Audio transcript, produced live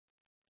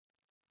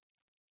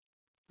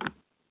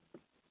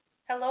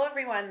Hello,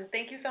 everyone.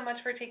 Thank you so much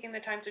for taking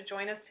the time to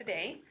join us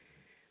today.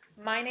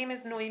 My name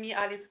is Noemi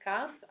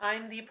Aliskas.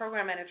 I'm the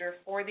program manager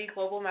for the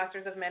Global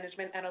Masters of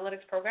Management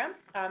Analytics program,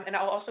 and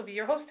I'll also be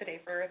your host today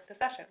for the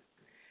session.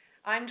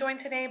 I'm joined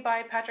today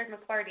by Patrick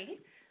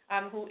McClarty,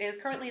 who is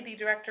currently the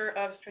Director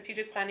of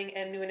Strategic Planning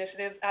and New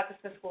Initiatives at the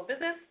Smith School of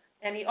Business,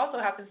 and he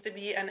also happens to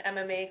be an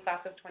MMA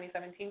Class of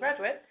 2017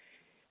 graduate.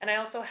 And I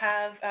also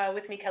have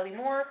with me Kelly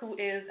Moore, who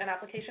is an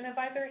application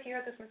advisor here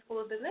at the Smith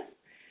School of Business.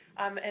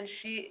 And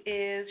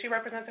she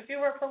represents a few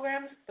of our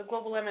programs, the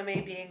Global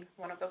MMA being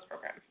one of those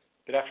programs.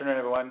 Good afternoon,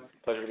 everyone.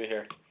 Pleasure to be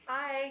here.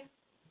 Hi.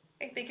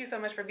 Hey, thank you so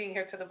much for being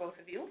here to the both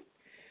of you.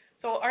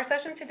 So our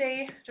session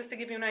today, just to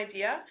give you an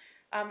idea,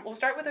 we'll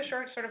start with a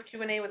short sort of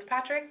Q&A with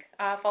Patrick,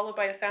 followed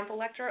by a sample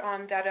lecture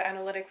on data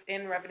analytics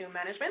in revenue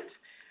management.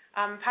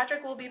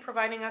 Patrick will be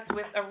providing us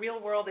with a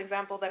real-world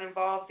example that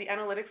involves the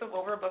analytics of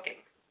overbooking.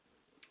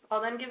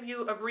 I'll then give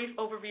you a brief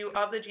overview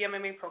of the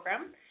GMMA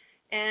program.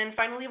 And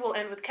finally, we'll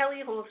end with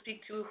Kelly, who will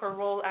speak to her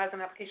role as an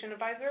application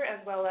advisor,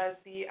 as well as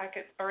the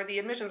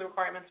admissions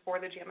requirements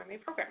for the GMMA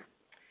program.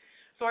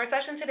 So our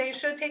session today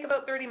should take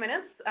about 30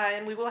 minutes,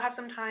 and we will have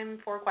some time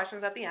for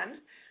questions at the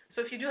end. So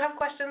if you do have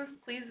questions,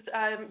 please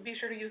be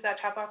sure to use that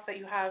chat box that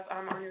you have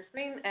on your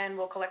screen, and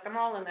we'll collect them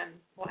all, and then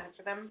we'll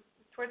answer them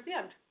towards the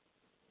end.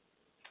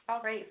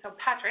 All right, so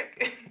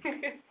Patrick,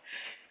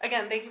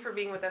 again, thank you for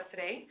being with us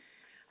today.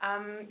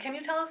 Can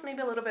you tell us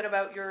maybe a little bit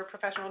about your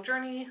professional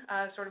journey,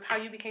 sort of how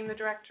you became the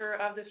Director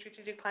of the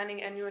Strategic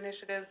Planning and New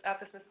Initiatives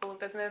at the Smith School of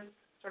Business,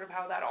 sort of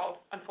how that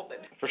all unfolded?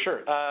 For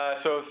sure.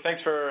 So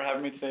thanks for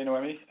having me today,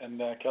 Noemi and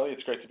Kelly.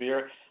 It's great to be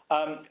here.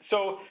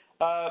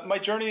 My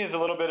journey is a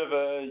little bit of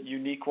a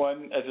unique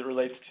one as it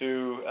relates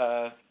to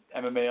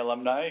MMA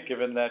alumni,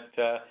 given that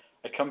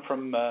I come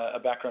from a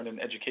background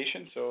in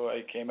education. So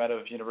I came out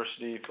of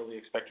university fully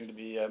expecting to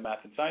be a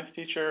math and science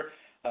teacher,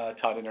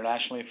 taught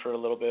internationally for a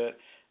little bit,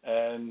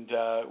 and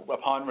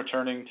upon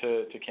returning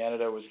to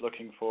Canada, was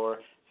looking for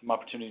some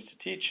opportunities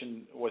to teach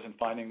and wasn't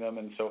finding them,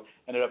 and so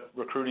ended up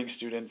recruiting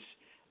students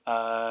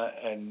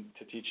and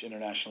to teach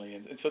internationally.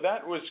 And so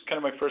that was kind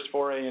of my first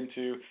foray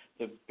into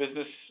the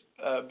business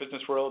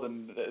world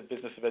and the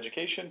business of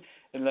education,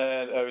 and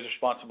that I was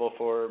responsible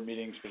for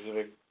meeting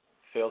specific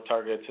sales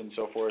targets and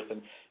so forth,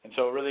 and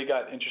so really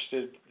got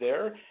interested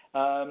there.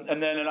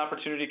 And then an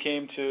opportunity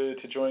came to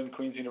join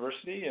Queen's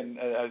University, and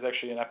I was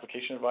actually an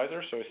application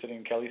advisor, so I was sitting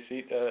in Kelly's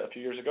seat a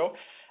few years ago.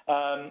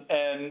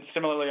 And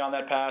similarly on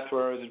that path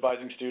where I was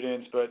advising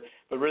students, but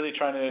really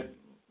trying to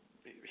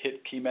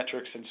hit key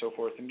metrics and so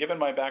forth. And given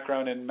my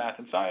background in math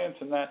and science,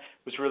 and that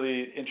was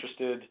really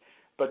interested.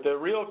 But the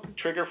real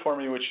trigger for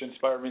me, which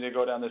inspired me to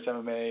go down this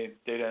MMA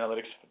data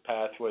analytics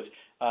path, was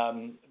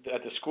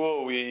at the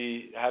school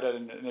we had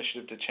an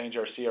initiative to change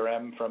our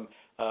CRM from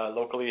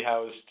locally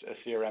housed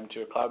CRM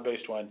to a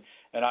cloud-based one.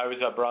 And I was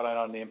brought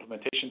on the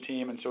implementation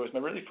team, and so it was my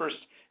really first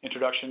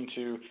introduction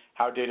to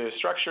how data is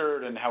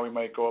structured and how we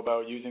might go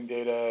about using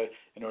data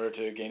in order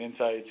to gain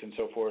insights and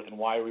so forth, and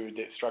why we would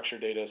structure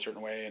data a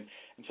certain way. And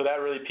so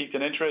that really piqued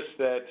an interest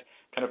that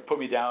kind of put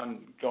me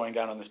going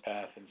down on this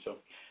path. And so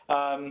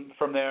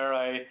from there,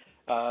 I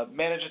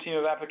managed a team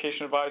of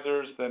application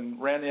advisors, then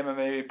ran the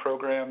MMA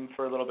program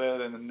for a little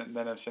bit, and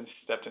then I've since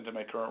stepped into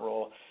my current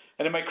role.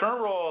 And in my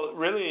current role,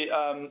 really,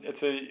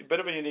 it's a bit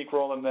of a unique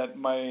role in that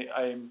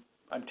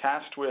I'm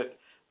tasked with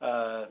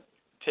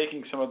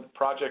taking some of the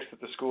projects that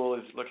the school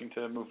is looking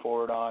to move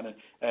forward on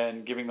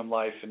and giving them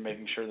life and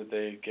making sure that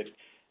they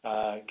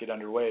get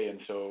underway. And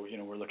so,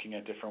 we're looking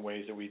at different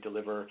ways that we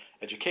deliver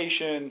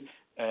education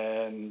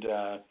and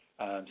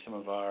some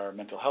of our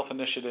mental health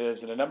initiatives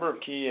and a number of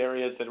key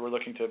areas that we're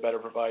looking to better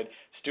provide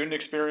student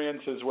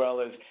experience, as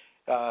well as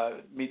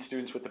meet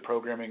students with the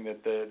programming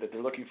that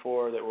they're looking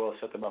for that will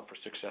set them up for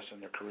success in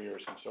their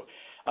careers. And so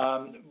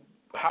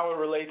how it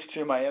relates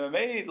to my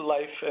MMA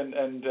life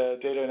and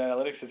data and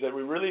analytics is that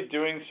we're really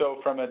doing so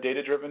from a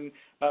data-driven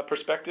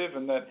perspective,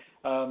 and that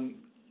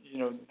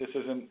this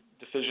isn't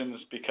decisions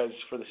because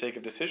for the sake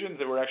of decisions,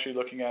 that we're actually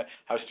looking at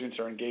how students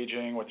are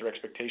engaging, what their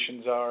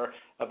expectations are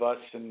of us,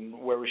 and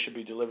where we should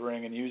be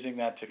delivering, and using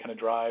that to kind of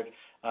drive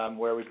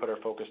where we put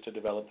our focus to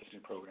develop this new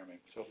programming.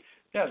 So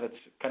yeah, that's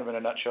kind of in a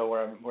nutshell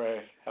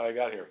how I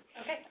got here.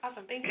 Okay,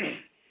 awesome, thank you.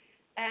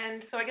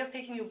 And so I guess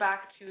taking you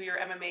back to your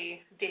MMA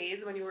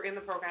days when you were in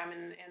the program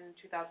in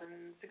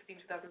 2016,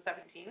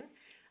 2017,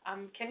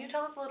 can you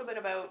tell us a little bit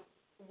about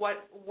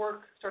what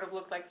work sort of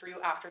looked like for you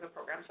after the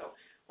program? So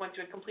once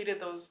you had completed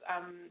those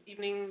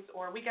evenings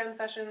or weekend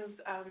sessions,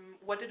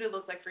 what did it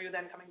look like for you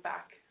then coming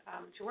back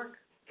to work?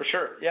 For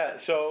sure, yeah.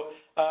 So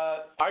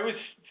I was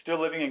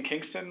still living in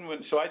Kingston,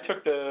 so I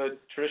took the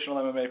traditional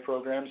MMA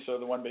program, so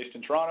the one based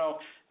in Toronto,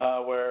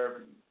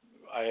 where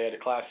I had a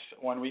class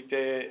one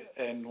weekday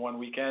and one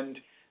weekend,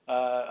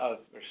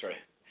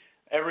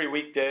 every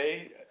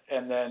weekday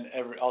and then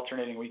every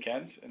alternating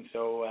weekends. And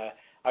so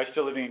I was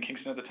still living in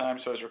Kingston at the time,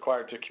 so I was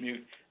required to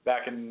commute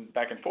back and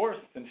forth.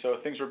 And so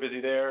things were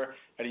busy there.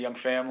 I had a young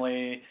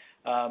family.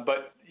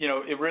 But,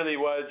 it really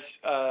was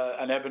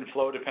an ebb and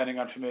flow depending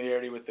on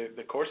familiarity with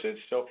the courses.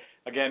 So,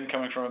 again,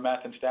 coming from a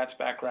math and stats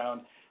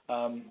background,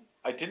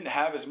 I didn't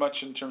have as much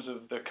in terms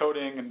of the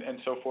coding and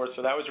so forth,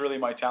 so that was really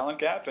my talent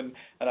gap. And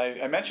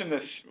I mentioned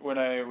this when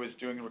I was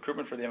doing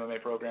recruitment for the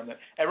MMA program, that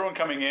everyone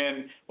coming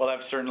in will have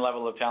a certain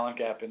level of talent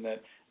gap, in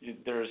that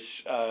there's,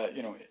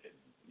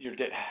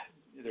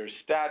 there's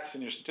stats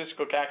and your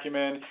statistical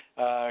acumen,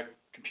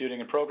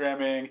 computing and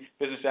programming,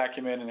 business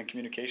acumen, and then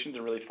communications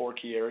are really 4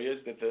 key areas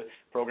that the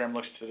program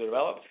looks to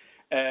develop.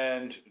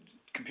 And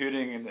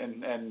computing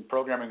and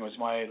programming was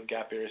my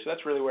gap area, so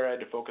that's really where I had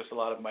to focus a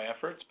lot of my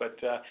efforts. But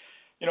I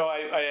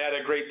had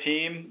a great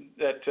team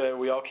that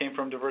we all came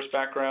from diverse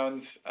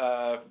backgrounds,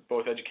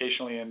 both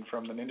educationally and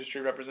from an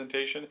industry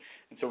representation,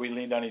 and so we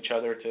leaned on each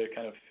other to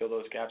kind of fill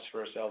those gaps for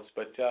ourselves.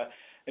 But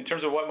in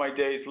terms of what my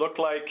days looked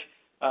like,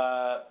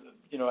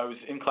 I was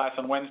in class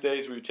on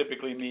Wednesdays. We would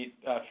typically meet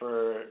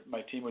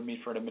my team would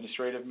meet for an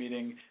administrative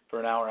meeting for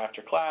an hour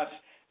after class,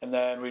 and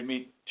then we'd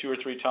meet 2 or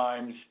 3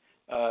 times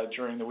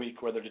during the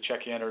week, whether to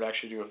check in or to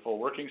actually do a full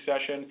working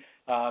session.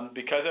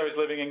 Because I was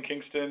living in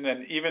Kingston,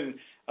 and even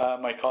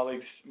my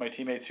colleagues, my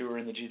teammates who were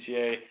in the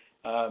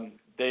GTA,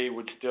 they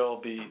would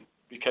still be,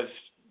 because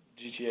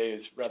GTA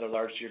is rather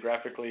large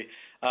geographically,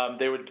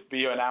 they would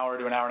be an hour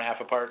to an hour and a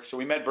half apart. So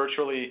we met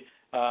virtually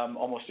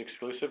almost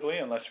exclusively,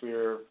 unless we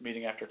were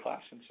meeting after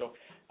class. And so,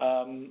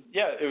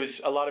 it was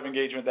a lot of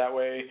engagement that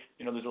way.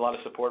 There's a lot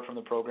of support from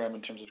the program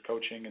in terms of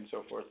coaching and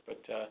so forth,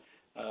 but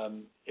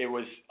it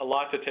was a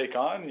lot to take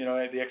on.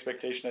 The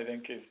expectation, I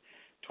think, is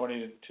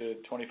 20 to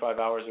 25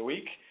 hours a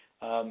week.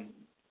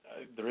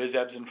 There is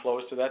ebbs and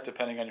flows to that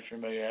depending on your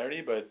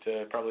familiarity, but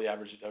probably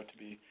averages out to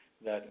be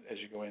that as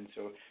you go in.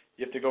 So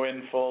you have to go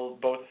in full,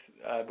 both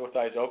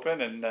eyes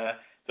open, and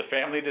the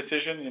family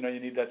decision, you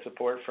need that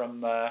support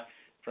from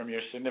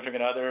your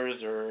significant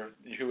others or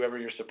whoever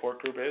your support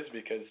group is,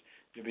 because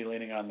you'll be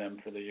leaning on them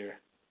for the year.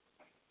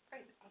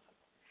 Great, awesome.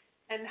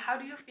 And how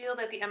do you feel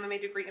that the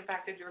MMA degree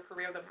impacted your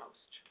career the most?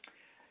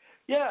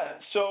 Yeah,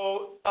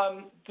 so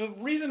the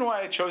reason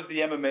why I chose the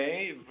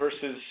MMA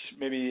versus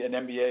maybe an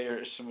MBA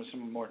or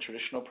some more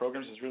traditional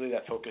programs is really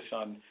that focus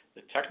on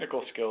the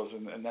technical skills,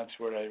 and that's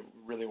where I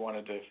really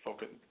wanted to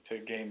focus to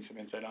gain some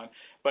insight on.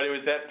 But it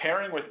was that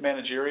pairing with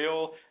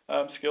managerial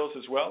skills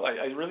as well.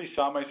 I really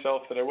saw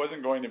myself that I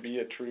wasn't going to be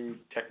a true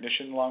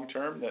technician long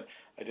term, that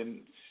I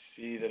didn't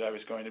see that I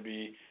was going to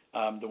be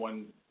the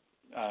one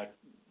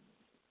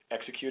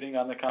executing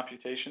on the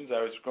computations.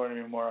 I was going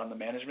to be more on the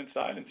management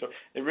side, and so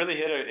it really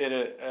hit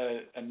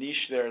a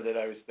niche there that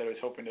I was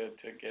hoping to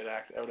get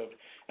out of,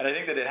 and I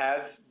think that it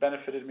has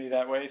benefited me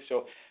that way.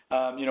 So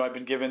I've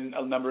been given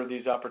a number of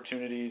these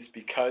opportunities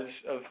because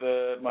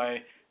of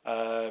my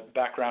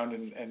background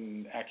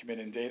and acumen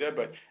in data,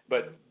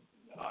 but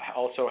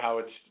also how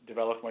it's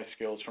developed my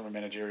skills from a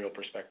managerial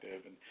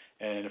perspective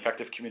and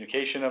effective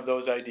communication of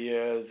those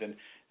ideas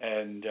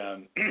and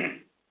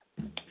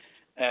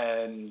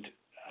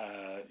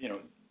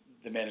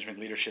the management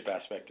leadership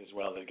aspect as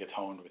well that gets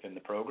honed within the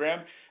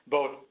program,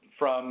 both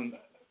from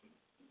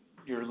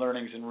your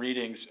learnings and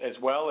readings as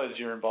well as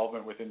your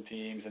involvement within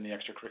teams and the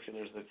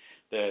extracurriculars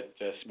that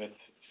Smith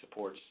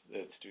supports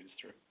the students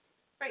through.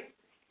 Great.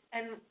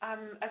 And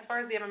as far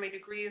as the MMA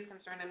degree is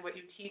concerned and what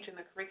you teach in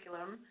the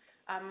curriculum,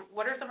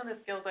 what are some of the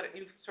skills that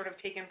you've sort of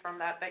taken from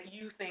that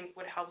you think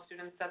would help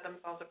students set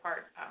themselves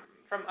apart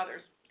from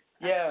others?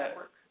 Yeah.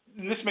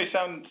 This may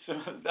sound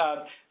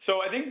so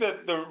I think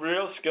that the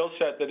real skill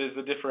set that is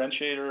the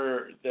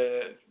differentiator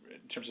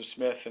in terms of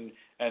Smith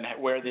and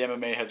where the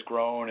MMA has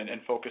grown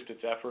and focused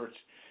its efforts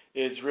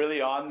is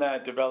really on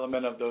that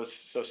development of those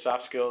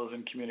soft skills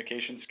and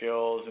communication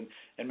skills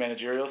and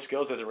managerial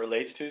skills as it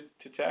relates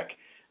to tech.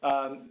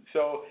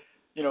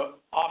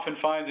 Often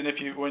find,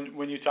 and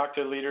when you talk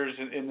to leaders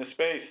in the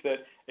space, that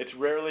it's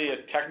rarely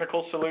a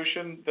technical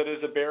solution that is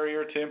a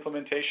barrier to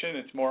implementation.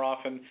 It's more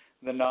often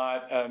than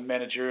not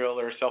managerial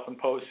or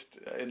self-imposed,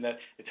 in that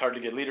it's hard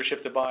to get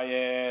leadership to buy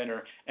in,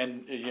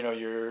 and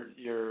your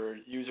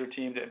user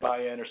team to buy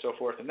in, or so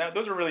forth. And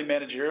those are really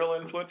managerial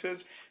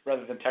influences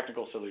rather than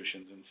technical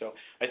solutions. And so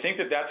I think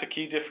that that's a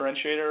key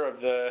differentiator of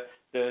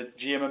the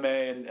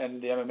GMMA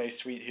and the MMA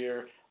suite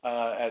here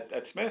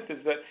at Smith,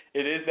 is that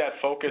it is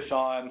that focus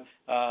on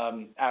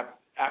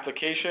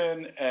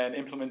application and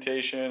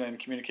implementation and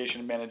communication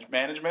and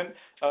management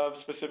of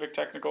specific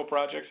technical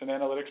projects and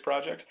analytics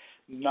projects,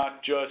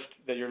 not just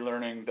that you're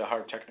learning the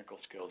hard technical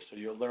skills. So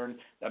you'll learn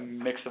a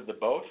mix of the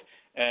both,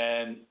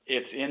 and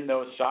it's in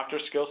those softer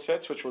skill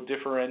sets which will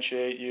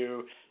differentiate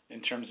you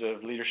in terms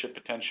of leadership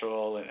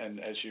potential and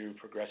as you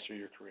progress through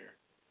your career.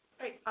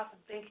 Great, awesome,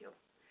 thank you.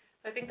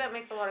 I think that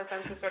makes a lot of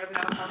sense to sort of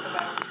now talk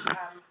about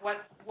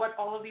what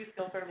all of these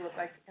skills sort of look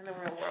like in the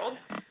real world.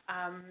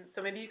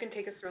 So maybe you can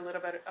take us through a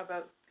little bit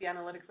about the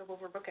analytics of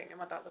overbooking and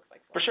what that looks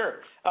like. For sure.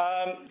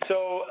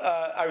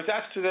 I was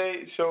asked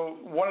today, so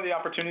one of the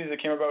opportunities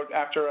that came about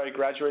after I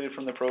graduated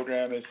from the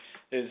program is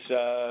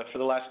for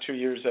the last 2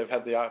 years I've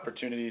had the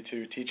opportunity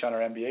to teach on our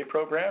MBA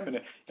program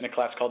in a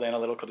class called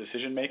Analytical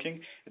Decision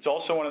Making. It's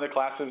also one of the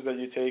classes that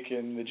you take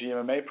in the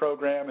GMMA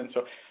program, and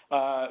so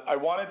I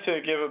wanted to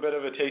give a bit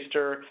of a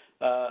taster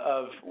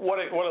of what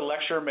a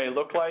lecture may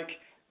look like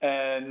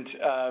and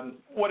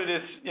what it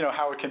is,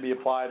 how it can be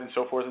applied and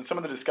so forth, and some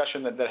of the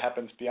discussion that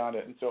happens beyond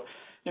it. And so,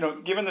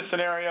 given the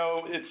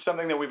scenario, it's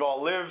something that we've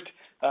all lived.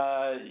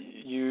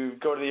 You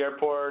go to the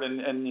airport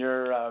and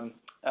you're,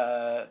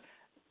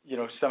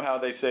 somehow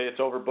they say it's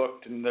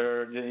overbooked and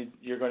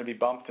you're going to be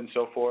bumped and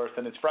so forth,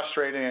 and it's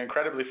frustrating,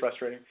 incredibly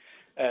frustrating.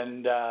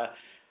 And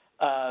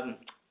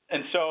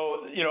so,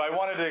 I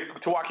wanted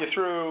to walk you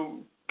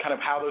through kind of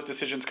how those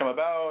decisions come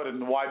about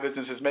and why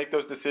businesses make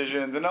those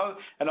decisions,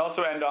 and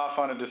also end off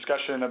on a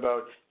discussion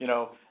about,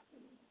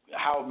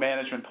 how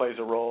management plays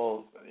a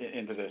role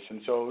into this.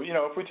 And so,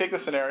 if we take the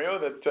scenario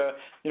that,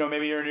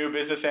 maybe you're a new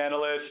business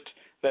analyst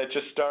that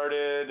just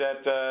started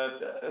at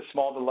a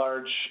small to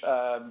large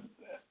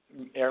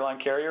airline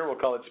carrier, we'll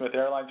call it Smith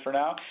Airlines for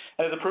now,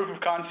 and as a proof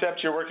of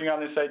concept, you're working on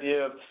this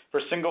idea of, for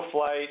a single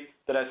flight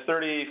that has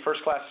 30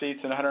 first-class seats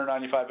and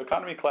 195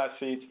 economy-class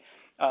seats.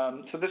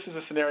 So this is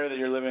a scenario that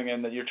you're living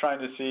in, that you're trying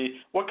to see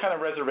what kind of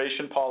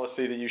reservation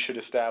policy that you should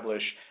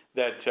establish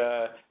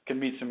that can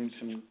meet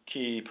some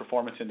key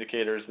performance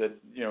indicators that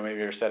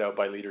maybe are set out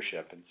by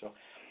leadership. And so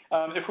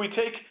if we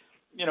take,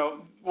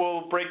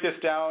 we'll break this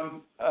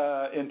down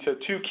into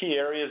two key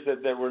areas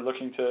that we're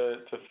looking to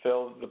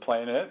fill the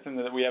plane in, and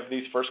that we have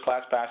these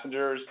first-class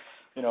passengers.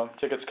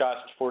 Tickets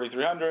cost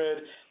 $4,300.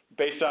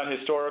 Based on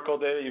historical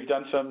data, you've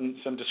done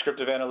some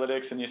descriptive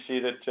analytics, and you see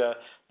that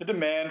the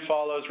demand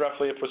follows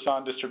roughly a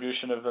Poisson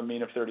distribution of a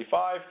mean of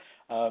 35.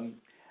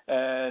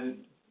 And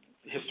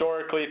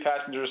historically,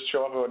 passengers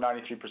show up about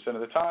 93%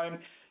 of the time.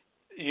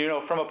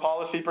 From a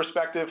policy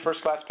perspective,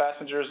 first-class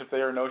passengers, if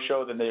they are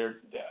no-show, then they're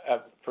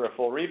for a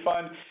full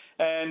refund.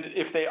 And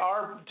if they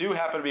do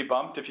happen to be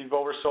bumped, if you've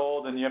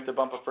oversold and you have to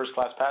bump a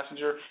first-class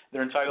passenger,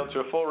 they're entitled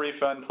to a full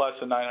refund plus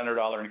a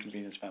 $900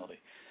 inconvenience penalty.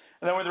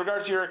 And then with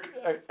regards to your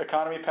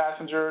economy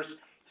passengers,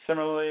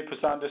 similarly,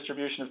 Poisson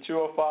distribution of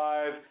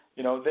 205,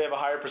 they have a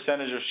higher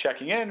percentage of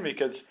checking in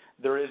because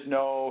there is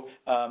no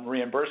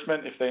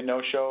reimbursement. If they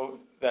no-show,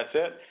 that's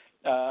it.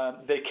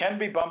 They can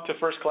be bumped to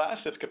first class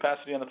if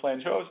capacity on the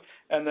plane shows,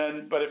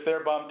 but if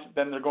they're bumped,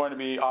 then they're going to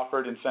be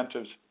offered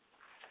incentives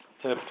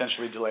to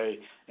potentially delay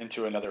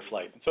into another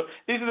flight. So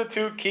these are the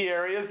two key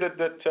areas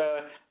that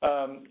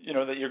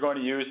you're going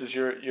to use as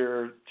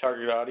your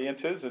target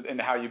audiences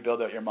and how you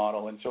build out your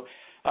model. And so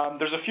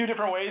there's a few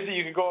different ways that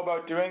you can go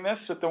about doing this,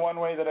 but the one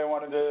way that I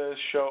wanted to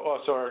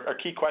show, so our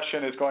key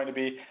question is going to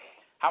be,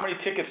 how many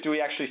tickets do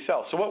we actually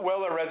sell? So what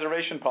will our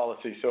reservation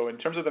policy? So in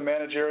terms of the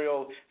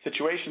managerial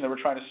situation that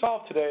we're trying to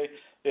solve today,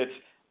 it's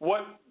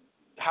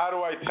how do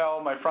I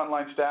tell my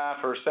frontline staff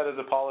or set as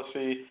a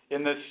policy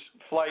in this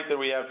flight that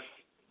we have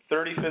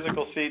 30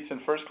 physical seats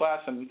in first class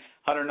and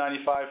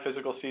 195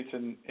 physical seats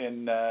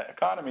in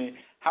economy,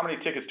 how many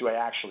tickets do I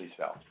actually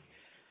sell?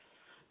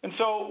 And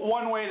so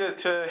one way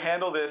to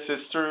handle this is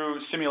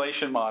through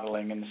simulation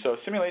modeling. And so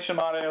simulation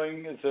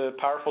modeling is a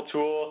powerful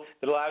tool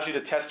that allows you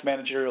to test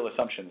managerial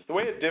assumptions. The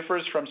way it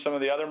differs from some of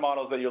the other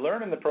models that you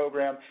learn in the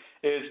program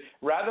is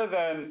rather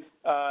than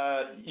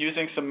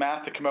using some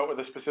math to come out with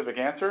a specific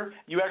answer,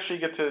 you actually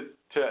get to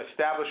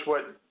establish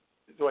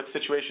what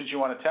situations you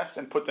want to test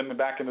and put them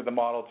back into the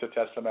model to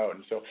test them out.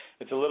 And so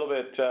it's a little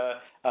bit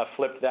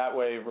flipped that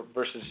way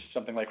versus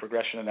something like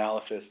regression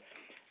analysis.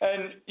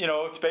 And,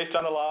 it's based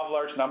on the law of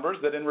large numbers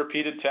that in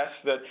repeated tests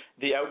that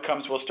the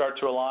outcomes will start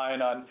to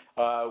align on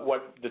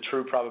what the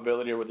true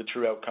probability or what the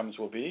true outcomes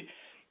will be.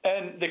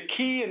 And the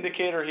key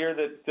indicator here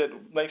that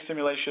makes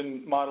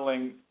simulation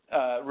modeling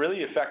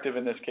really effective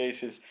in this case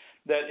is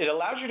that it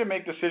allows you to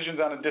make decisions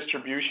on a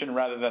distribution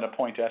rather than a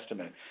point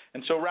estimate.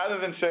 And so rather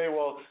than say,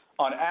 well,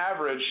 on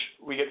average,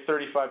 we get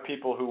 35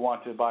 people who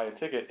want to buy a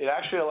ticket, it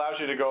actually allows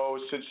you to go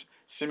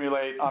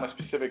simulate on a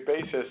specific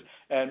basis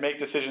and make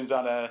decisions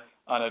on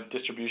a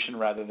distribution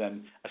rather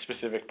than a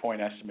specific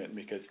point estimate,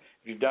 because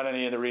if you've done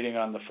any of the reading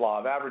on the flaw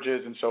of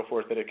averages and so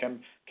forth, that it can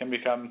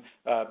become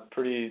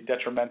pretty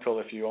detrimental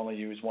if you only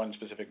use one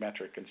specific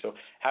metric. And so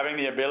having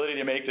the ability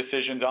to make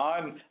decisions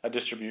on a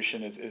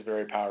distribution is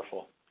very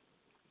powerful.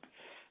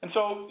 And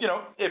so,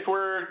 if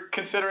we're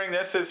considering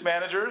this as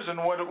managers and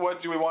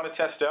what do we want to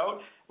test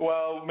out?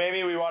 Well,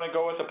 maybe we want to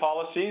go with a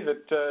policy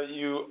that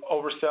you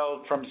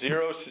oversell from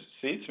 0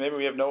 seats, maybe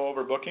we have no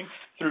overbooking,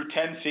 through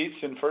 10 seats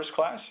in first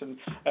class and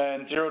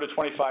 0 to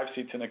 25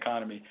 seats in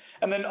economy.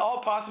 And then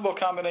all possible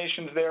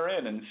combinations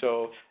therein. And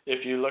so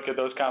if you look at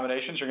those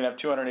combinations, you're going to have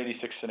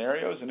 286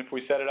 scenarios. And if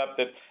we set it up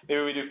that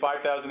maybe we do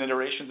 5,000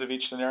 iterations of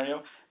each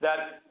scenario,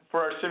 that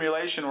for our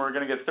simulation, we're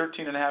going to get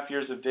 13 and a half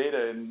years of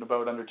data in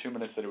about under 2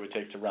 minutes that it would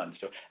take to run.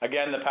 So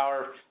again, the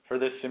power for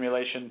this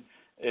simulation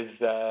is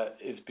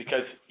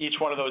because each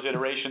one of those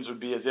iterations would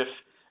be as if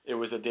it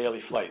was a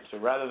daily flight. So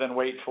rather than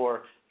wait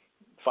for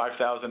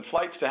 5,000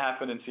 flights to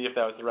happen and see if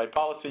that was the right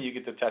policy, you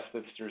get to test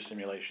this through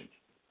simulations.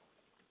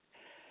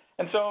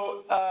 And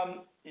so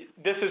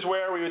this is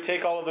where we would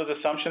take all of those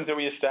assumptions that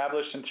we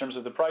established in terms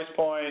of the price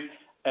point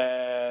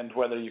and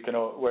whether you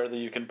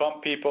can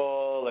bump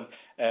people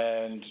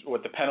and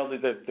what the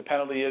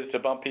penalty is to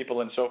bump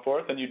people and so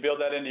forth, and you build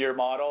that into your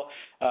model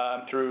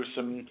through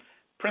some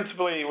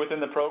principally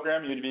within the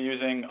program, you'd be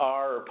using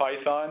R or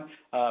Python.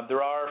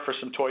 There are, for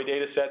some toy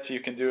data sets, you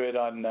can do it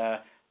on,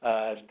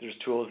 there's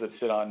tools that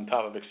sit on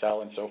top of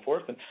Excel and so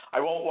forth. And I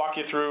won't walk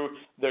you through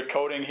the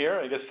coding here.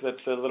 I guess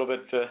that's a little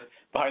bit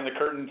behind the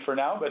curtain for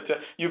now, but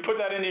you put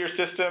that into your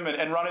system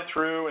and run it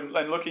through and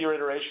look at your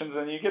iterations,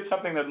 and you get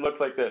something that looks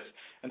like this.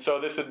 And so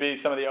this would be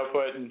some of the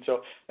output. And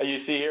so you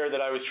see here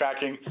that I was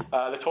tracking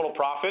the total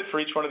profit for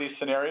each one of these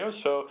scenarios.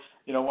 So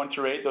 1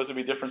 through 8, those would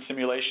be different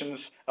simulations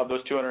of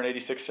those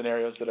 286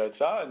 scenarios that I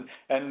saw,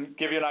 and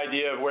give you an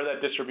idea of where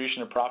that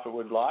distribution of profit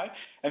would lie.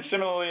 And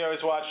similarly, I was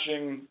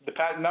watching the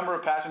number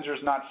of passengers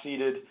not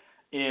seated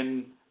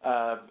in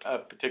a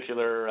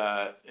particular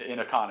in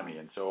economy,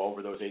 and so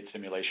over those 8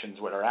 simulations,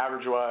 what our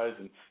average was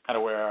and kind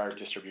of where our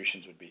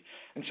distributions would be.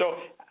 And so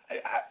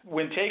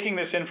when taking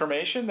this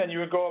information, then you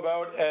would go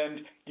about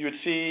and you would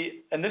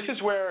see, and this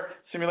is where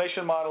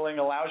simulation modeling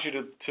allows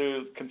you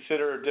to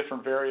consider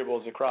different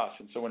variables across.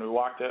 And so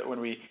when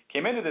we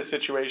came into this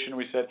situation,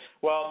 we said,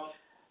 well,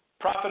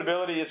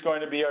 profitability is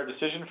going to be our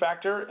decision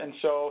factor, and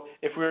so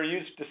if we were to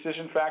use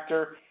decision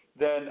factor,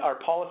 then our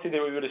policy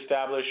that we would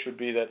establish would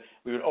be that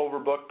we would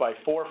overbook by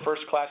 4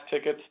 first-class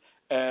tickets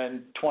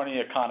and 20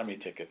 economy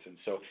tickets. And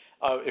so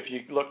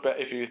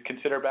if you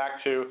consider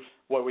back to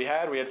what we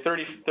had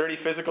 30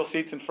 physical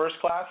seats in first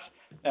class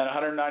and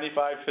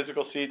 195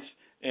 physical seats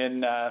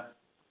in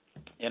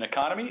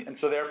economy, and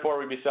so therefore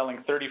we'd be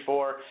selling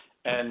 34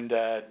 and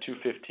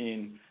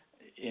 215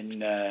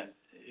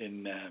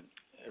 in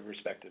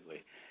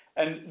respectively.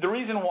 And the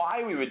reason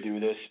why we would do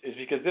this is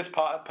because this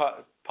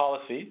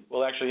policy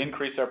will actually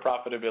increase our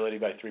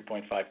profitability by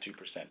 3.52%.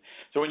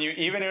 So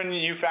even when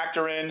you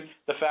factor in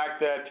the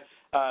fact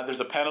that there's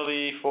a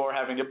penalty for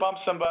having to bump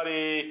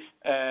somebody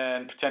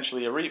and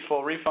potentially a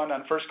full refund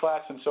on first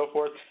class and so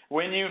forth,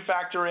 when you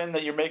factor in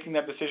that you're making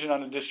that decision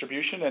on a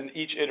distribution and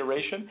each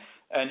iteration,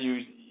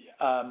 and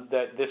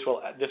that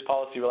this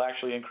policy will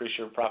actually increase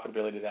your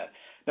profitability to that.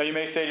 Now, you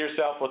may say to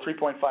yourself, well,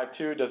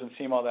 3.52 doesn't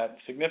seem all that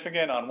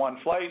significant on one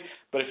flight,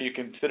 but if you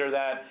consider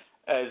that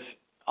as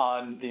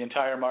on the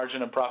entire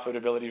margin of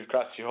profitability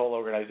across your whole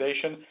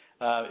organization,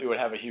 it would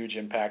have a huge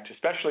impact,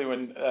 especially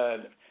when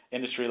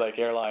industry like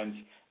airlines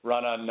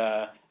run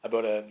on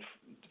about a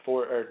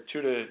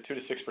 2 to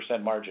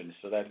 6% margins.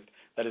 So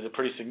that is a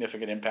pretty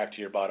significant impact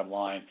to your bottom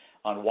line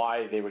on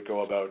why they would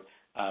go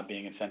about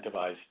being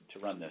incentivized to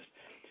run this.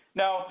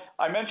 Now,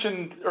 I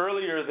mentioned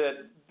earlier that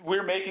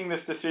we're making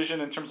this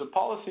decision in terms of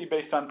policy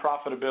based on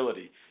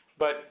profitability,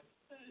 but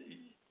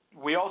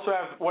we also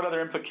have what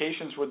other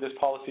implications would this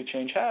policy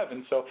change have?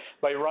 And so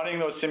by running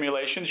those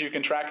simulations, you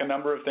can track a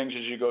number of things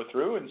as you go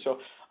through. And so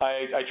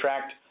I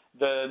tracked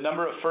the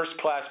number of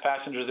first-class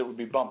passengers that would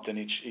be bumped in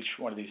each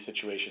one of these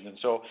situations. And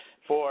so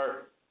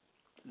for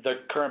the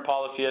current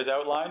policy as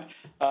outlined,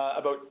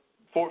 about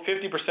 50%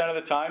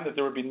 of the time that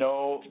there would be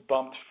no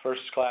bumped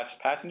first-class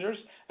passengers,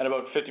 and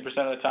about 50%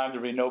 of the time there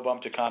would be no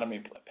bumped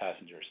economy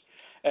passengers.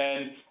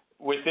 And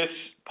with this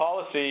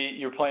policy,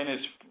 your plane is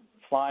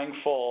flying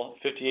full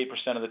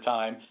 58% of the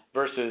time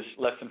versus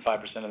less than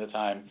 5% of the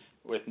time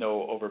with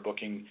no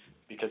overbooking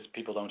because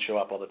people don't show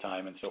up all the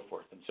time and so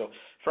forth. And so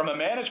from a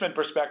management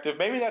perspective,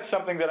 maybe that's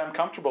something that I'm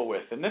comfortable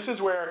with. And this is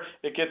where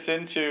it gets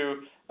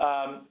into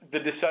the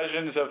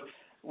decisions of,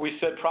 we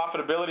said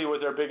profitability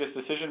was our biggest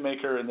decision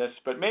maker in this,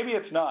 but maybe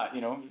it's not.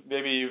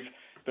 Maybe you've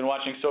been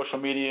watching social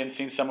media and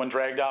seen someone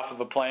dragged off of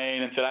a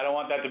plane and said, I don't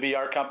want that to be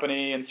our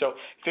company, and so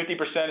 50%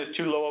 is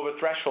too low of a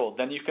threshold.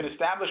 Then you can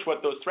establish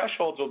what those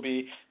thresholds will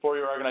be for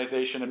your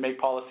organization and make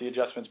policy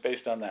adjustments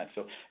based on that.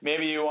 So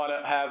maybe you want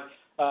to have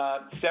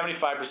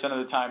 75%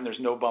 of the time there's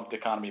no bumped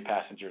economy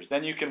passengers.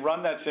 Then you can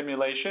run that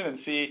simulation and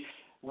see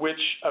which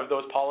of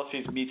those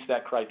policies meets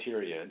that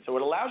criteria. And so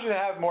it allows you to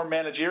have more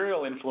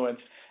managerial influence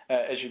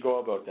as you go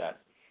about that.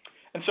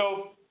 And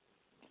so,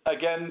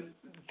 again,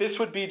 this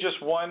would be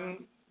just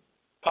one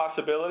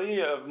possibility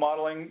of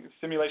modeling.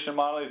 Simulation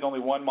modeling is only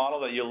one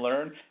model that you'll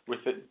learn with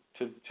it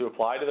to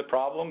apply to the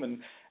problem, and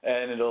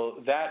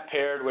that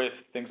paired with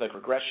things like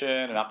regression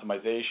and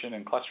optimization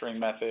and clustering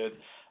methods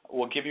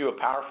will give you a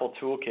powerful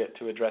toolkit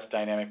to address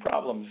dynamic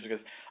problems, because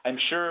I'm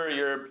sure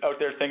you're out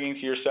there thinking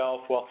to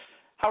yourself, well,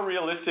 how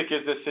realistic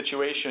is this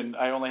situation?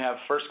 I only have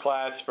first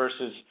class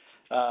versus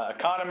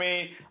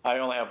economy, I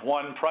only have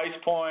one price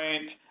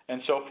point,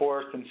 and so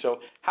forth. And so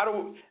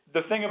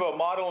the thing about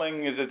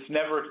modeling is it's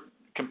never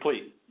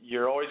complete.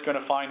 You're always going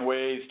to find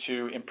ways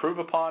to improve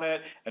upon it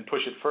and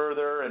push it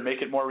further and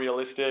make it more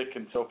realistic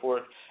and so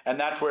forth. And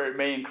that's where it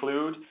may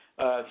include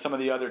some of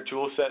the other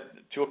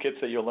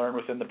toolkits that you'll learn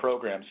within the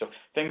program. So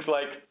things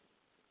like,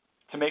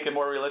 to make it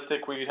more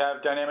realistic, we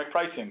have dynamic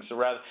pricing. So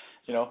rather,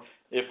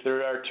 if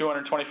there are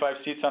 225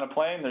 seats on a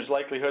plane, there's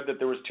likelihood that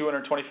there was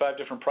 225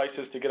 different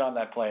prices to get on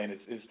that plane,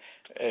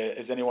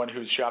 as anyone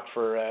who's shopped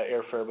for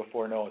airfare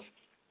before knows.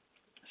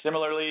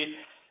 Similarly,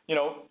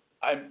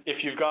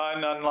 if you've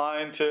gone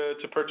online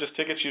to purchase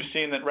tickets, you've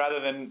seen that rather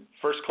than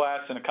first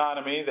class and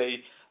economy,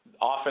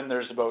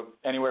 there's about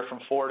anywhere from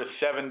 4 to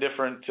 7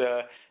 different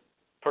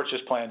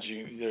purchase plans.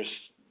 There's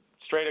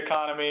straight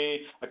economy,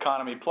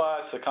 economy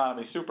plus,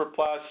 economy super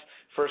plus,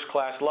 first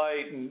class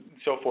light, and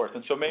so forth.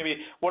 And so maybe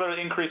what are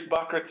the increased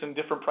buckets and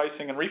different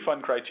pricing and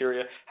refund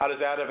criteria? How does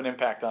that have an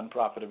impact on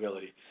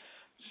profitability?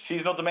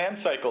 Seasonal demand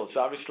cycles.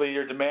 Obviously,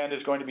 your demand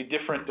is going to be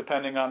different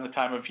depending on the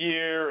time of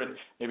year and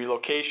maybe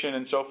location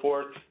and so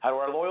forth. How do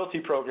our loyalty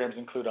programs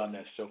include on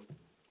this? So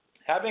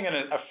having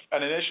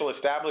an initial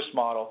established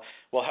model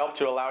will help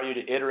to allow you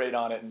to iterate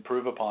on it and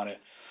improve upon it.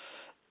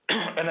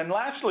 And then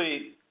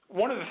lastly,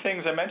 one of the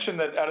things I mentioned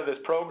that out of this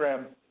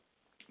program,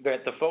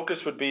 that the focus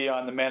would be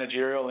on the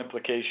managerial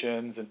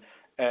implications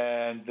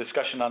and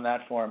discussion on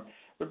that form,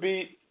 would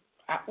be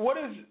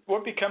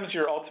what becomes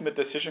your ultimate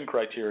decision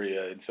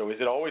criteria? And so is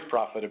it always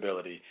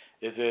profitability?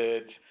 Is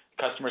it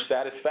customer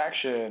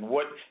satisfaction?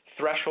 What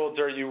thresholds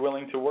are you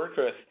willing to work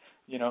with?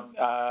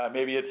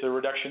 Maybe it's a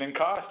reduction in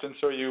cost, and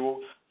so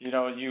you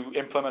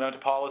implement a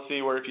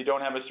policy where if you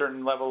don't have a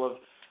certain level of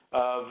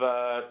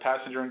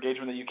passenger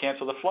engagement that you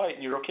cancel the flight,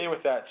 and you're okay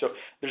with that. So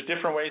there's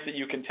different ways that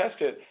you can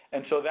test it.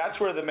 And so that's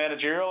where the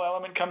managerial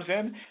element comes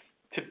in.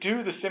 To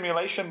do the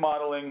simulation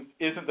modeling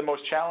isn't the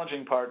most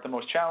challenging part. The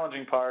most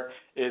challenging part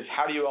is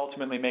how do you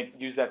ultimately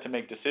use that to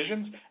make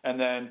decisions and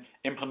then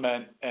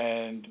implement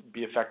and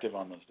be effective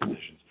on those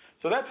decisions.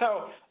 So that's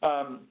how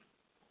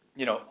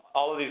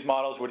all of these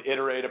models would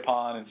iterate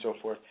upon and so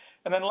forth.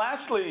 And then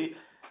lastly,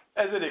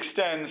 as it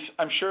extends,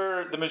 I'm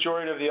sure the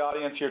majority of the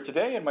audience here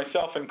today, and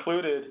myself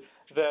included,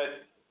 that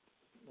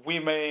we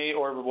may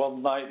or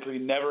will likely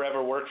never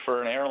ever work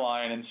for an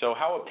airline, and so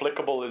how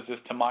applicable is this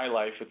to my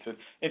life? It's an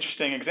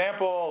interesting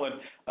example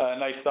and a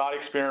nice thought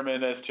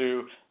experiment as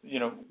to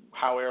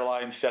how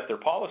airlines set their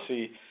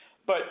policy.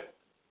 But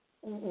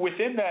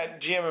within that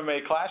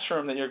GMMA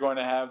classroom that you're going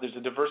to have, there's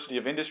a diversity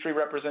of industry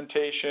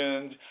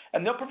representations,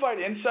 and they'll provide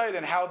insight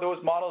in how those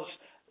models,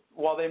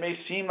 while they may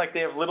seem like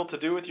they have little to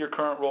do with your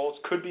current roles,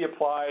 could be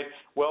applied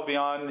well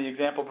beyond the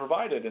example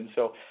provided. And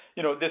so,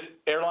 this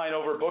airline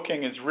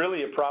overbooking is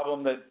really a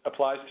problem that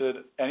applies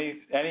to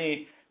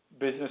any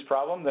business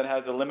problem that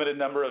has a limited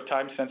number of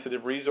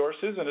time-sensitive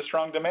resources and a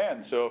strong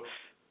demand. So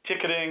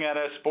ticketing at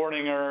a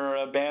sporting or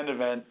a band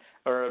event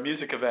or a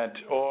music event,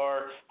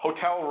 or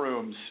hotel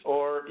rooms,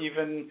 or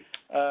even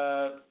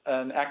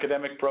an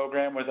academic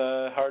program with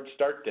a hard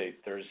start date.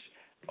 There's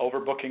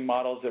overbooking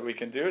models that we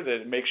can do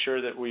that make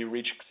sure that we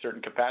reach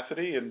certain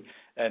capacity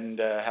and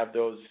have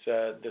those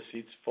the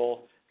seats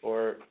full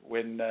or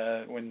when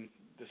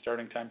the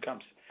starting time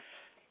comes.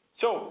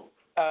 So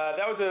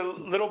that was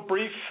a little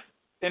brief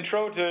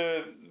intro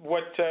to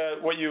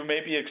what you may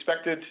be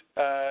expected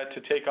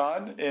to take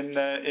on in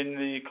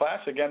the class.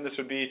 Again, this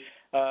would be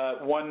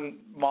one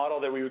model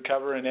that we would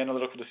cover in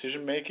analytical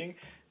decision making,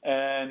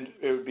 and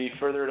it would be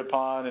furthered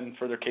upon in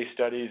further case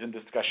studies and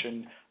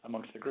discussion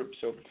amongst the group.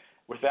 So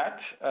with that,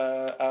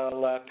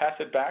 I'll pass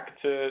it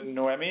back to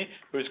Noemi,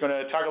 who's going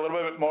to talk a little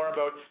bit more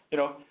about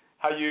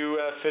how you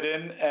fit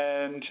in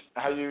and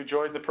how you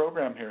joined the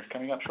program here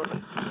coming up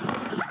shortly.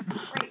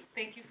 Great.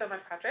 Thank you so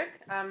much, Patrick.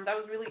 That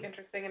was really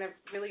interesting, and it's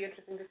really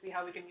interesting to see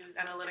how we can use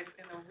analytics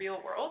in the real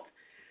world.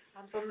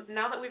 So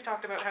now that we've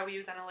talked about how we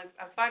use analytics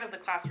outside of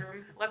the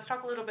classroom, let's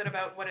talk a little bit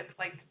about what it's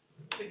like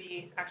to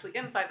be actually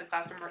inside the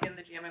classroom or in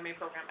the GMMA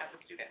program as a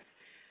student.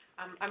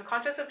 I'm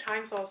conscious of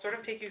time, so I'll sort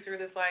of take you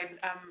through this slide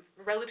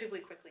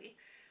relatively quickly.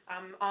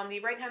 On the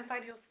right-hand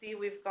side, you'll see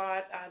we've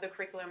got the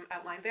curriculum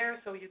outlined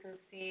there, so you can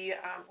see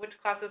which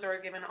classes are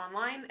given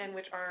online and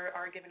which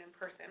are given in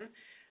person.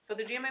 So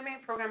the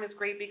GMMA program is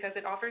great because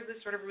it offers this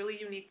sort of really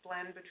unique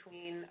blend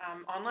between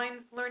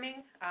online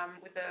learning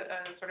with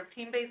a sort of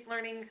team-based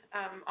learning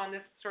on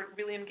this sort of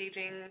really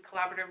engaging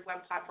collaborative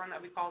web platform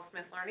that we call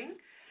Smith Learning,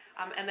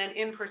 and then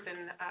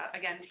in-person,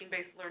 again,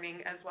 team-based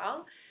learning as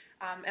well.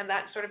 And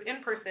that sort of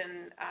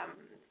in-person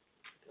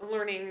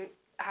learning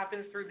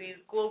happens through these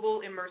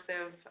global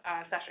immersive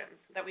sessions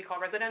that we call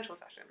residential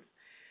sessions.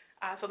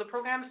 So the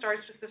program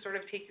starts just to sort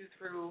of take you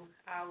through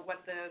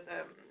what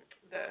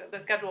the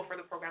schedule for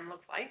the program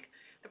looks like.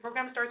 The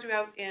program starts you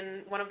out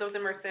in one of those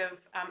immersive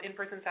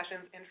in-person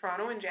sessions in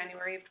Toronto in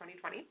January of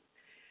 2020.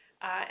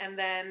 And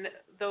then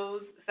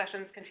those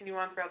sessions continue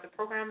on throughout the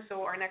program.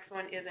 So our next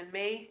one is in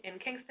May in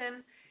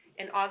Kingston.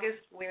 In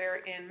August,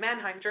 we're in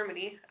Mannheim,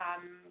 Germany.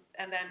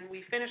 And then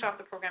we finish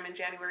off the program in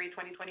January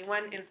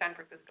 2021 in San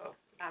Francisco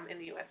in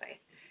the USA.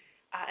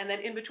 And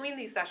then in between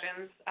these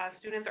sessions,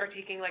 students are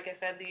taking, like I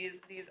said,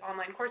 these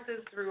online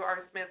courses through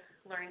our Smith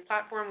Learning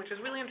platform, which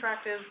is really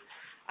interactive.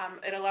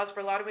 It allows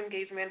for a lot of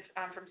engagement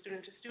from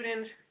student to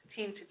student,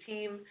 team to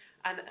team,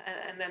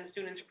 and then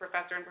student to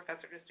professor and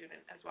professor to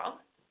student as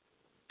well.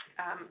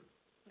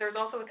 There's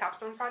also a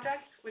capstone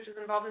project, which is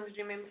involved in the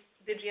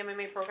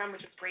GMMA program,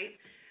 which is great.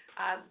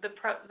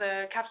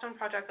 The capstone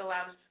project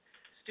allows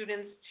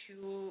students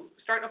to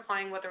start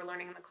applying what they're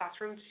learning in the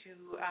classroom to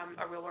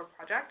a real-world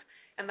project,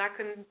 and that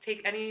can take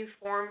any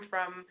form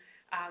from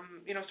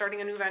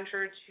starting a new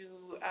venture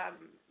to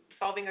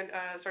solving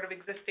a sort of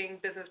existing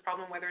business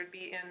problem, whether it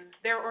be in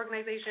their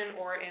organization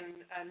or in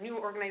a new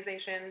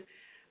organization.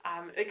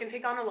 It can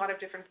take on a lot of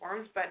different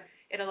forms, but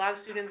it allows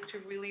students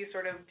to really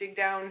sort of dig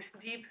down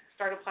deep,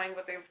 start applying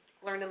what they've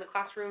learned in the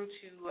classroom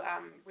to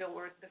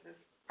real-world business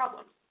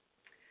problems.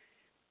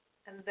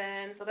 And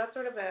then, so that's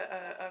sort of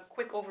a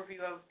quick overview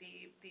of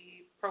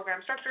the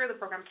program structure, the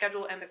program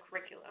schedule, and the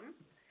curriculum.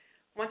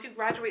 Once you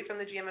graduate from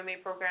the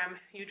GMMA program,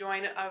 you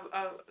join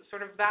a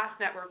sort of vast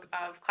network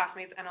of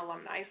classmates and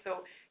alumni.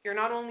 So you're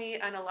not only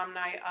an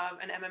alumni of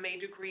an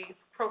MMA degree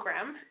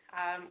program.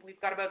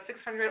 We've got about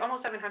 600,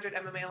 almost 700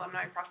 MMA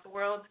alumni across the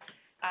world.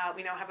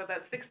 We now have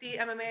about 60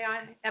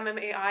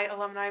 MMAI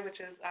alumni, which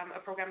is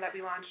a program that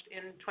we launched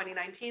in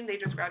 2019. They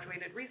just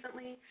graduated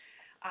recently.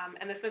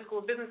 And the Smith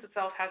School of Business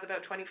itself has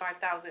about 25,000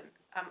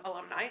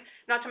 alumni,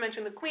 not to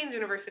mention the Queen's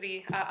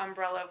University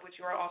umbrella, of which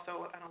you are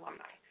also an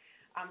alumni.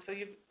 So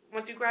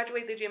once you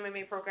graduate the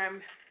GMMA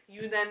program,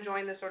 you then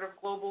join the sort of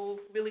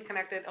global, really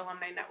connected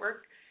alumni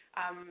network,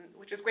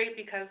 which is great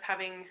because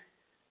having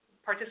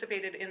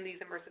participated in these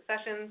immersive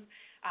sessions,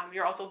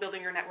 you're also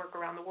building your network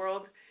around the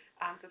world.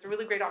 So it's a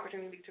really great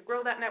opportunity to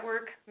grow that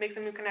network, make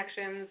some new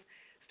connections,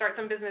 start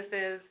some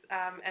businesses,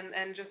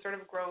 and just sort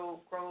of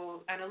grow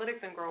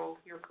analytics and grow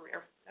your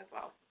career as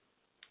well.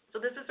 So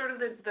this is sort of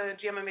the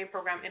GMMA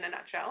program in a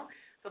nutshell.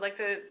 So I'd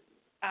like to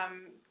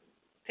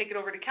take it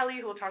over to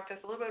Kelly, who will talk to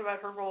us a little bit about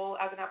her role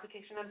as an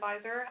application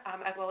advisor,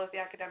 as well as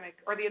the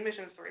academic or the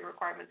admissions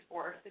requirements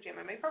for the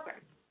GMMA program.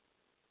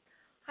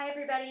 Hi,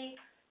 everybody.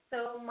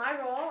 So my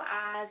role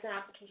as an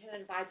application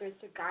advisor is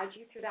to guide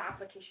you through the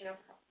application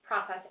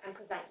process and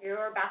present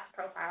your best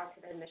profile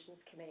to the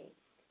admissions committee.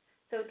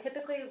 So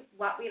typically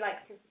what we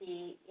like to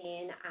see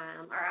in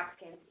our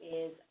applicants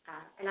is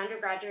an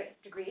undergraduate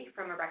degree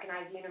from a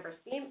recognized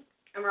university.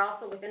 And we're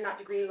also within that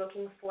degree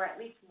looking for at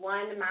least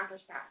one math or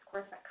stats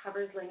course that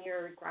covers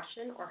linear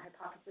regression or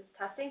hypothesis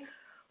testing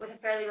with a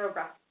fairly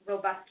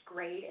robust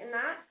grade in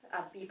that,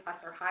 B+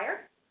 or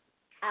higher.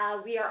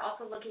 We are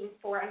also looking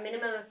for a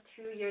minimum of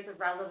 2 years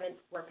of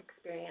relevant work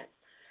experience.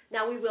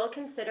 Now, we will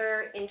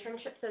consider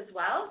internships as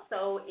well.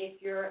 So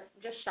if you're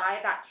just shy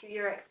of that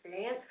 2-year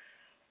experience,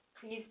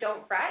 please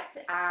don't fret.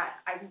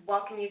 I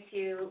welcome you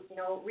to,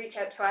 reach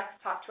out to us,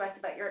 talk to us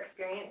about your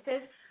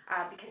experiences,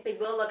 because they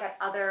will look at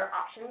other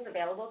options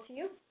available to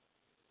you.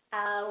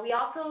 We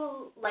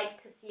also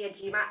like to see a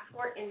GMAT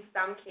score in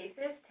some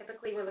cases.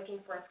 Typically, we're looking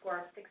for a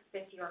score of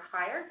 650 or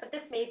higher, but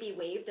this may be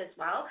waived as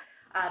well,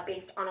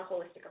 based on a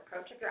holistic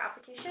approach of your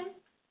application.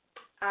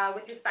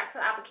 With respect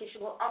to the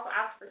application, we'll also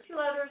ask for 2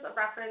 letters of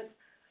reference,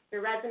 your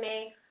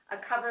resume, a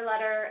cover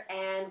letter,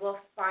 and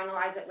we'll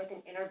finalize it with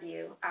an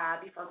interview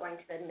before going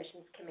to the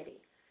admissions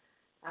committee.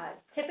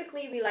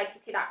 Typically, we like to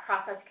see that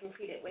process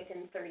completed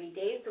within 30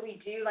 days, so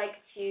we do like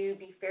to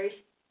be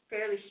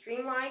fairly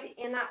streamlined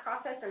in that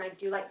process, and I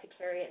do like to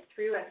carry it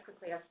through as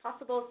quickly as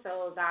possible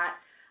so that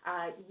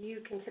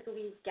you can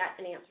typically get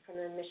an answer from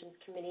the admissions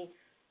committee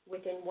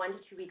within 1 to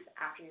 2 weeks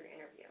after your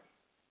interview.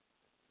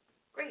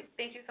 Great.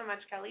 Thank you so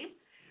much, Kelly.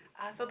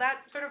 So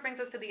that sort of brings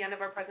us to the end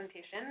of our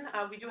presentation.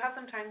 We do have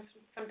some time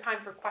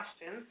for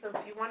questions, so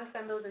if you want to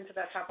send those into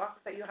that chat box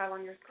that you have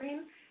on your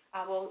screen,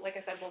 like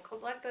I said, we'll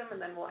collect them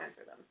and then we'll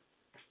answer them.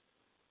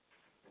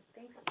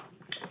 Thanks.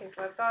 Okay,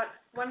 so I've got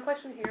one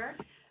question here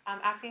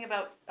asking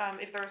about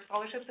if there are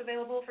scholarships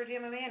available for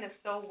GMMA, and if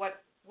so,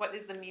 what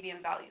is the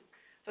median value?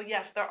 So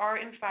yes, there are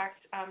in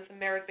fact some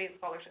merit-based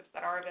scholarships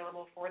that are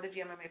available for the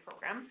GMMA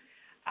program.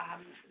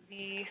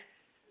 The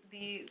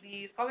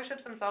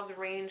scholarships themselves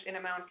range in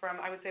amount from,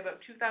 I would say,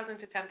 about $2,000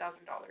 to $10,000.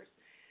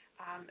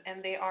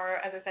 And they are,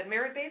 as I said,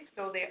 merit-based,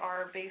 so they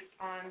are based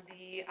on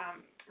the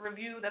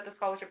review that the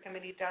scholarship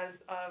committee does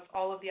of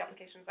all of the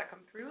applications that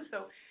come through.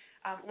 So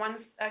once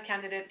a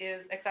candidate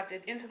is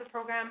accepted into the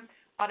program,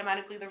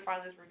 automatically their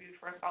file is reviewed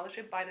for a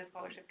scholarship by the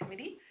scholarship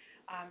committee.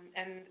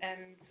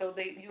 And so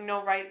you know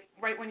right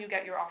when you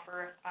get your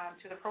offer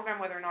to the program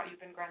whether or not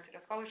you've been granted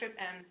a scholarship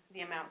and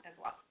the amount as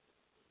well.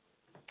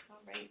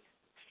 All right.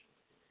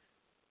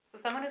 So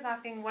someone is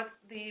asking what's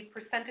the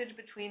percentage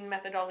between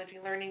methodology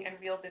learning and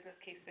real business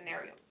case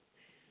scenarios.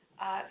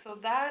 So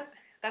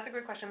that's a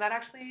great question. That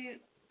actually,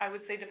 I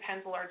would say,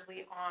 depends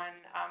largely on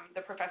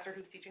the professor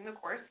who's teaching the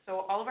course.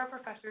 So all of our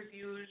professors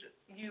use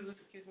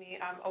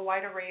a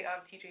wide array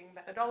of teaching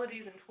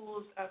methodologies and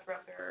tools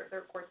throughout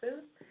their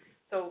courses.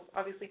 So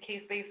obviously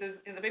case-based is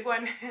a big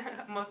one.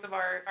 Most of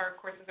our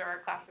courses or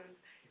our classes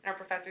and our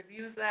professors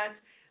use that.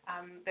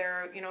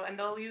 And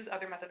they'll use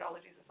other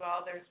methodologies as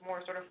well. There's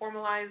more sort of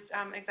formalized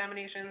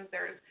examinations.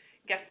 There's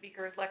guest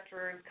speakers,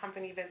 lecturers,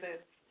 company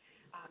visits,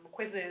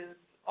 quizzes,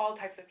 all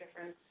types of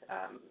different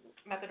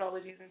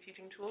methodologies and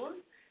teaching tools.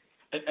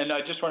 And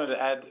I just wanted to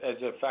add, as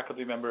a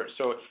faculty member,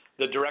 so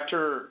the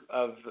director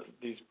of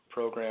these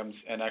programs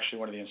and actually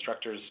one of the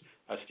instructors,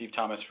 Steve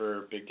Thomas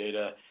for Big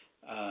Data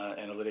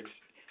Analytics,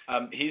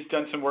 he's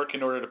done some work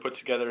in order to put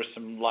together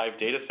some live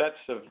data sets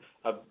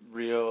of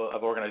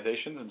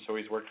organizations, and so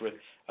he's worked with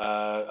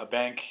a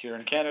bank here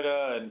in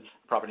Canada and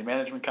a property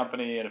management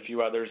company and a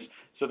few others,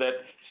 so that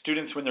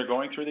students, when they're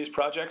going through these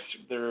projects,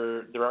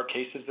 there are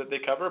cases that they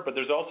cover, but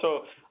there's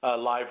also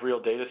live real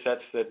data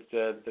sets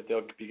that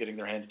they'll be getting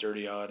their hands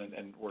dirty on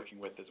and working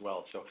with as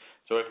well. So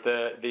if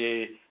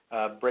the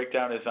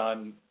breakdown is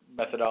on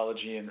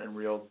methodology and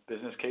real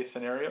business case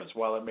scenarios.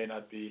 While it may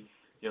not be,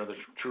 the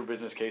true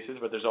business cases,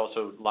 but there's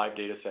also live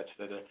data sets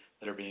that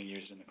are being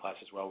used in the class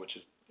as well, which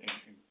is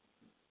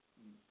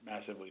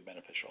massively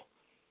beneficial.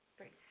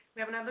 Great.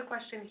 We have another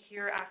question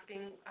here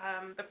asking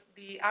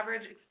the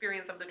average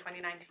experience of the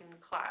 2019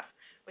 class,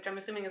 which I'm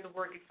assuming is a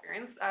work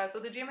experience. So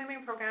the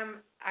GMMA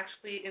program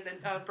actually is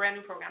a brand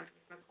new program to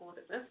the Smith School of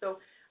Business. So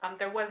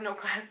there was no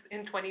class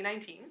in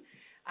 2019.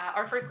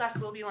 Our first class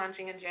will be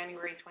launching in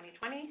January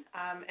 2020,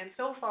 and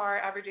so far,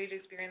 average age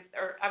experience,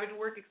 or average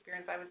work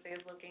experience, I would say,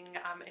 is looking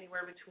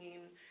anywhere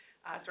between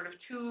sort of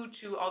 2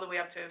 to all the way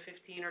up to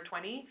 15 or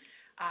 20.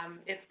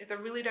 It's a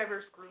really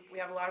diverse group. We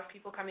have a lot of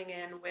people coming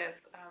in with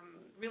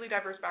really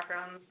diverse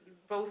backgrounds,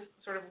 both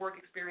sort of work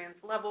experience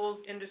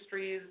levels,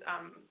 industries,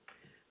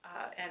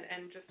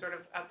 and just sort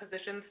of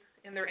positions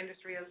in their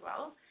industry as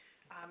well.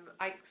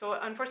 So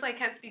unfortunately, I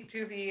can't speak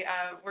to the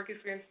work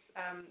experience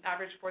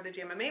average for the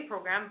GMMA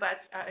program,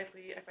 but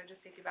if I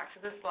just take you back to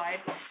this slide,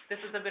 this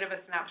is a bit of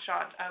a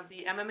snapshot of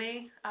the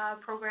MMA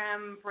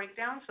program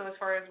breakdown. So as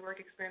far as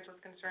work experience was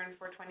concerned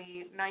for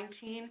 2019,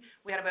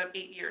 we had about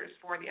 8 years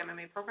for the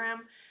MMA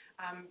program.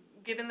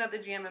 Given that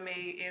the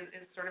GMMA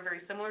is sort of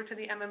very similar to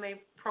the MMA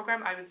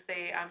program, I would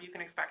say you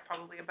can expect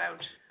probably about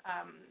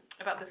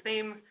the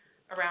same,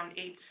 around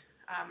 8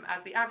 as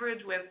the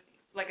average, with,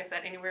 like I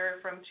said, anywhere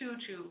from 2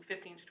 to 15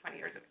 to 20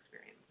 years of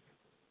experience.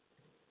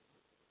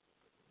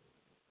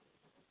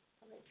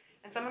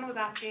 And someone was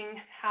asking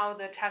how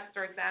the tests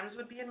or exams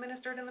would be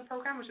administered in the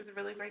program, which is a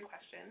really great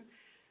question.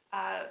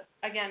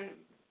 Again,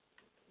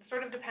 it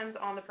sort of depends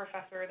on the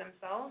professor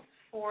themselves.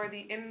 For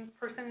the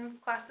in-person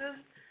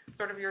classes,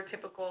 sort of your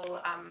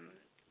typical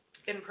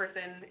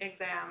in-person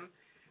exam,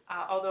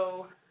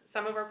 although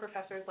some of our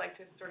professors like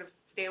to sort of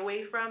stay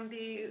away from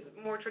the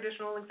more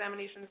traditional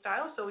examination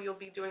style, so you'll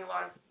be doing a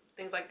lot of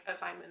things like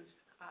assignments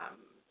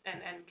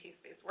and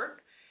case-based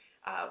work.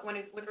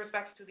 With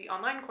respect to the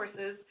online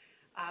courses,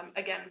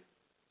 again,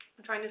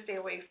 I'm trying to stay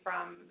away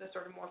from the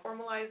sort of more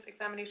formalized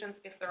examinations.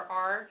 If there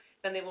are,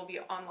 then they will be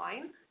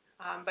online.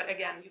 But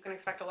again, you can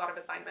expect a lot of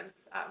assignments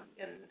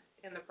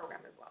in the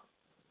program as well.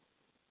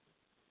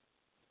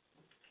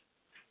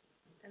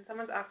 And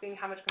someone's asking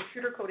how much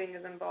computer coding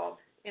is involved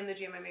in the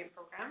GMMA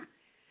program.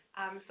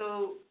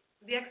 So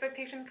the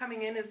expectation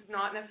coming in is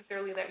not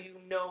necessarily that you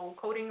know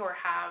coding or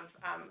have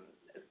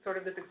sort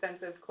of this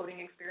extensive coding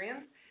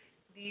experience.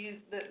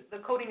 The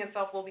coding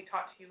itself will be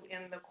taught to you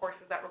in the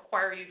courses that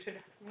require you to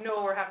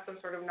know or have some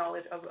sort of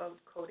knowledge of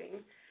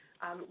coding.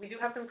 We do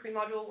have some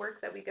pre-module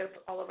work that we give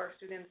all of our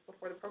students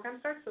before the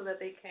program starts so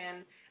that they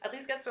can at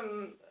least get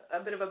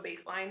a bit of a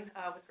baseline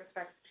with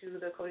respect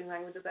to the coding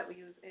languages that we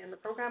use in the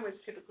program,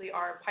 which typically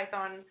are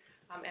Python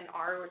and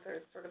R, which are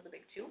sort of the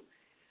big two.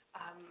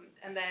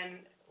 And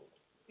then,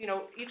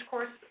 each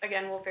course,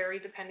 again, will vary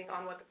depending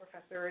on what the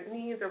professor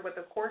needs or what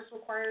the course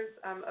requires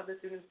of the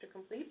students to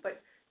complete,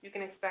 but you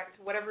can expect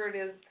whatever it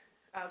is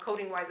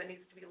coding-wise that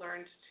needs to be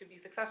learned to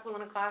be successful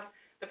in a class,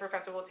 the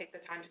professor will take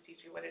the time to teach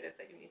you what it is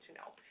that you need to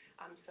know.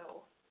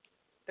 So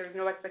there's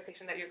no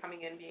expectation that you're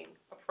coming in being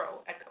a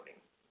pro at coding.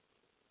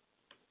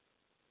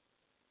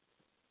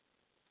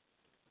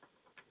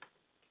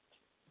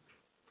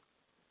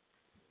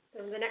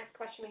 So the next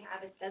question we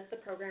have is, does the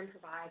program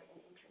provide an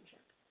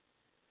internship?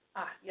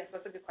 Yes,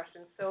 that's a good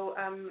question. So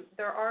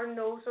there are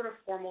no sort of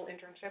formal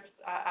internships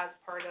as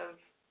part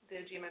of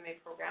the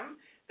GMMA program.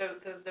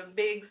 The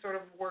big sort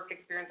of work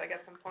experience, I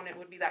guess, component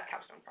would be that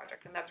capstone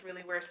project, and that's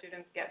really where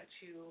students get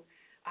to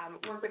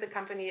work with a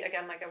company,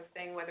 again, like I was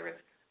saying, whether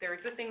it's their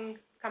existing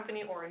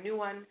company or a new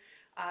one,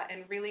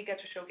 and really get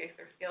to showcase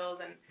their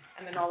skills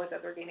and the knowledge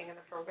that they're gaining in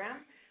the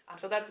program.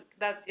 So that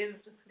is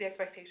the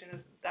expectation,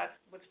 is that's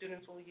what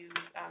students will use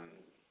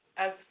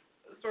as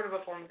sort of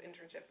a form of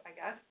internship, I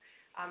guess.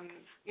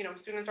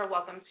 Students are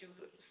welcome to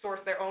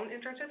source their own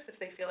internships if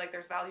they feel like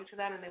there's value to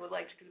that and they would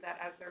like to do that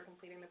as they're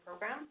completing the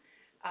program.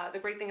 The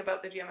great thing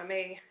about the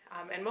GMMA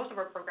and most of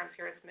our programs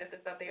here at Smith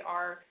is that they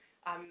are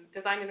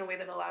designed in a way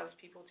that allows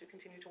people to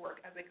continue to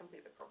work as they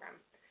complete the program.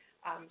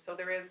 So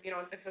there is,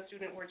 if a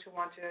student were to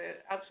want to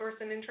outsource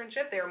an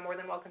internship, they are more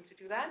than welcome to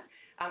do that.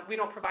 We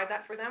don't provide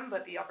that for them,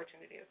 but the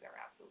opportunity is there,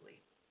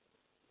 absolutely.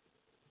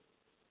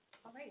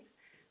 All right.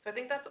 So I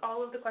think that's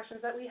all of the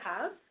questions that we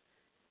have.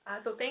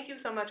 So thank you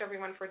so much,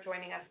 everyone, for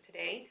joining us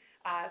today.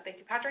 Thank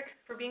you, Patrick,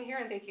 for being here,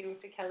 and thank you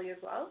to Kelly as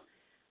well.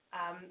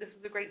 This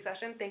was a great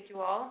session. Thank you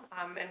all,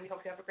 and we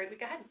hope you have a great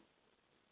week ahead.